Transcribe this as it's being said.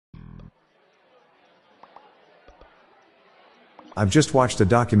I've just watched a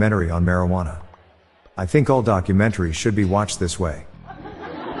documentary on marijuana. I think all documentaries should be watched this way.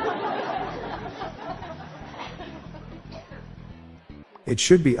 It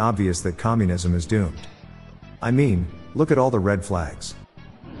should be obvious that communism is doomed. I mean, look at all the red flags.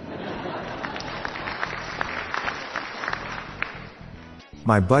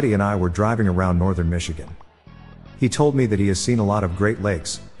 My buddy and I were driving around northern Michigan. He told me that he has seen a lot of Great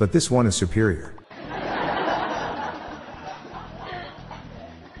Lakes, but this one is superior.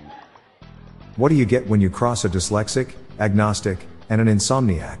 What do you get when you cross a dyslexic, agnostic, and an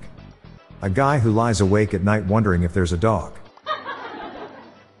insomniac? A guy who lies awake at night wondering if there's a dog.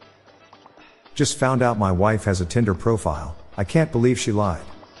 Just found out my wife has a Tinder profile. I can't believe she lied.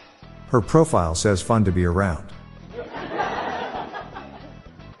 Her profile says fun to be around.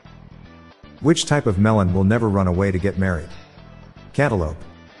 Which type of melon will never run away to get married? Cantaloupe.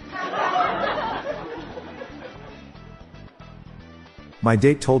 My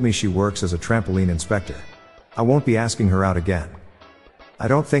date told me she works as a trampoline inspector. I won't be asking her out again. I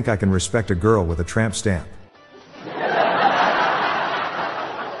don't think I can respect a girl with a tramp stamp.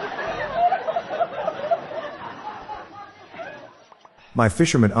 My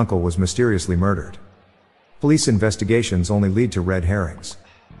fisherman uncle was mysteriously murdered. Police investigations only lead to red herrings.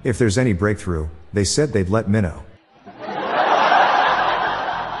 If there's any breakthrough, they said they'd let me know.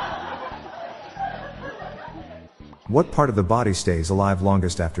 What part of the body stays alive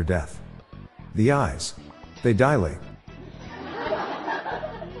longest after death? The eyes. They dilate.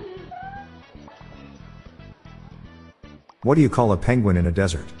 What do you call a penguin in a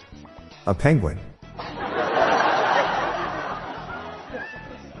desert? A penguin.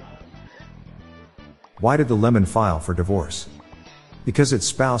 Why did the lemon file for divorce? Because its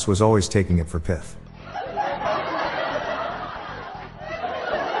spouse was always taking it for pith.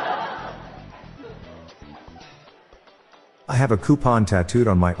 I have a coupon tattooed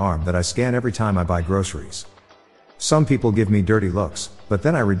on my arm that I scan every time I buy groceries. Some people give me dirty looks, but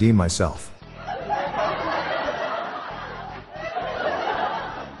then I redeem myself.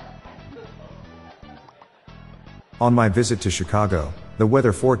 On my visit to Chicago, the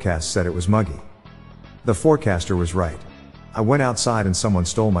weather forecast said it was muggy. The forecaster was right. I went outside and someone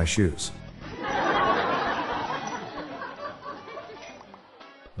stole my shoes.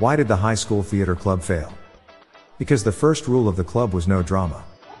 Why did the high school theater club fail? Because the first rule of the club was no drama.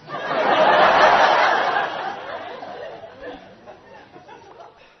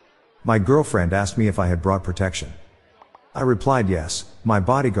 My girlfriend asked me if I had brought protection. I replied yes, my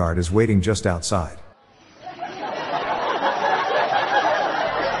bodyguard is waiting just outside.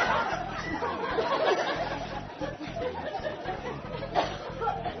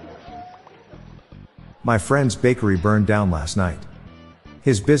 My friend's bakery burned down last night.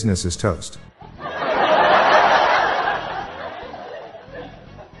 His business is toast.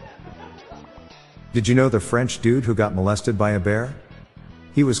 Did you know the French dude who got molested by a bear?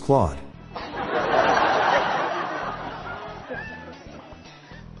 He was Claude.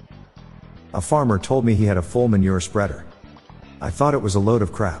 A farmer told me he had a full manure spreader. I thought it was a load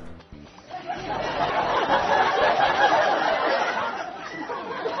of crap.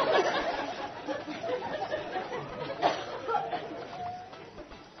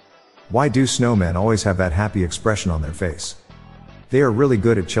 Why do snowmen always have that happy expression on their face? They are really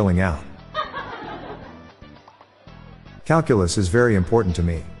good at chilling out. Calculus is very important to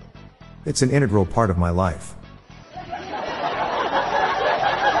me. It's an integral part of my life.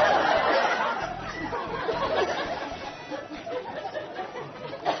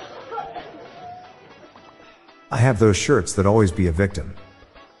 I have those shirts that always be a victim.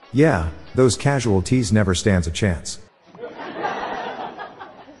 Yeah, those casual tees never stands a chance.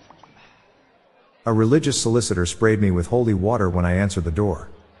 A religious solicitor sprayed me with holy water when I answered the door.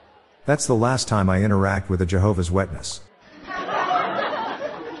 That's the last time I interact with a Jehovah's Witness.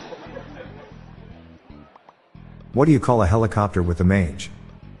 What do you call a helicopter with a mange?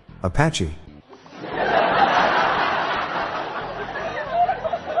 Apache.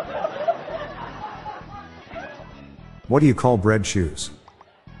 What do you call bread shoes?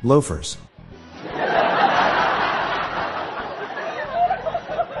 Loafers.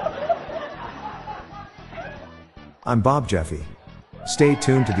 I'm Bob Jeffy. Stay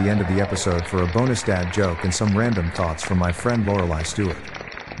tuned to the end of the episode for a bonus dad joke and some random thoughts from my friend Lorelei Stewart.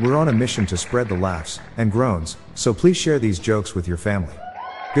 We're on a mission to spread the laughs and groans, so please share these jokes with your family.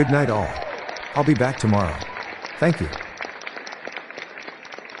 Good night all. I'll be back tomorrow. Thank you.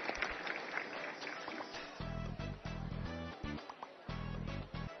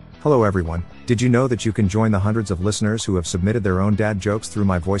 Hello everyone, did you know that you can join the hundreds of listeners who have submitted their own dad jokes through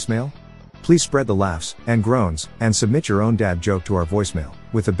my voicemail? Please spread the laughs and groans and submit your own dad joke to our voicemail,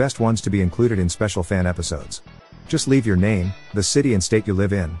 with the best ones to be included in special fan episodes. Just leave your name, the city and state you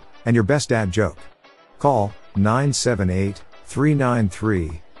live in, and your best dad joke. Call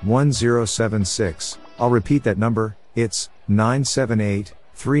 978-393-1076. I'll repeat that number, it's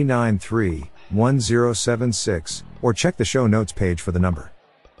 978-393-1076, or check the show notes page for the number.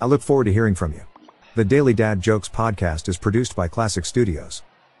 I look forward to hearing from you. The Daily Dad Jokes podcast is produced by Classic Studios.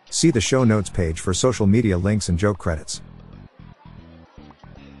 See the show notes page for social media links and joke credits.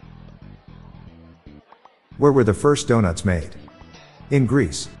 Where were the first donuts made? In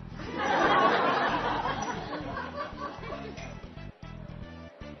Greece.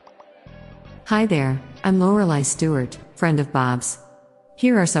 Hi there, I'm Lorelai Stewart, friend of Bob's.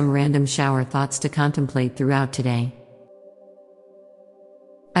 Here are some random shower thoughts to contemplate throughout today.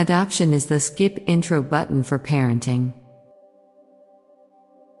 Adoption is the skip intro button for parenting.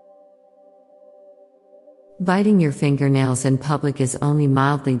 Biting your fingernails in public is only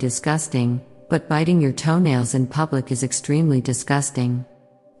mildly disgusting, but biting your toenails in public is extremely disgusting.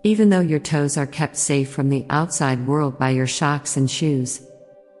 Even though your toes are kept safe from the outside world by your socks and shoes.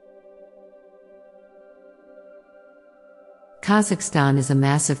 Kazakhstan is a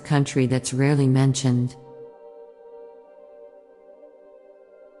massive country that's rarely mentioned.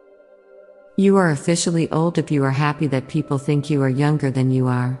 You are officially old if you are happy that people think you are younger than you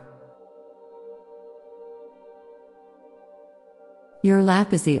are. Your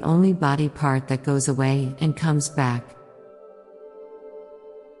lap is the only body part that goes away and comes back.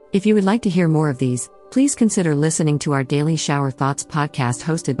 If you would like to hear more of these, please consider listening to our Daily Shower Thoughts podcast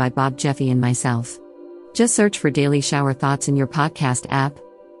hosted by Bob Jeffy and myself. Just search for Daily Shower Thoughts in your podcast app.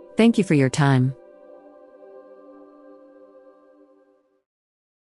 Thank you for your time.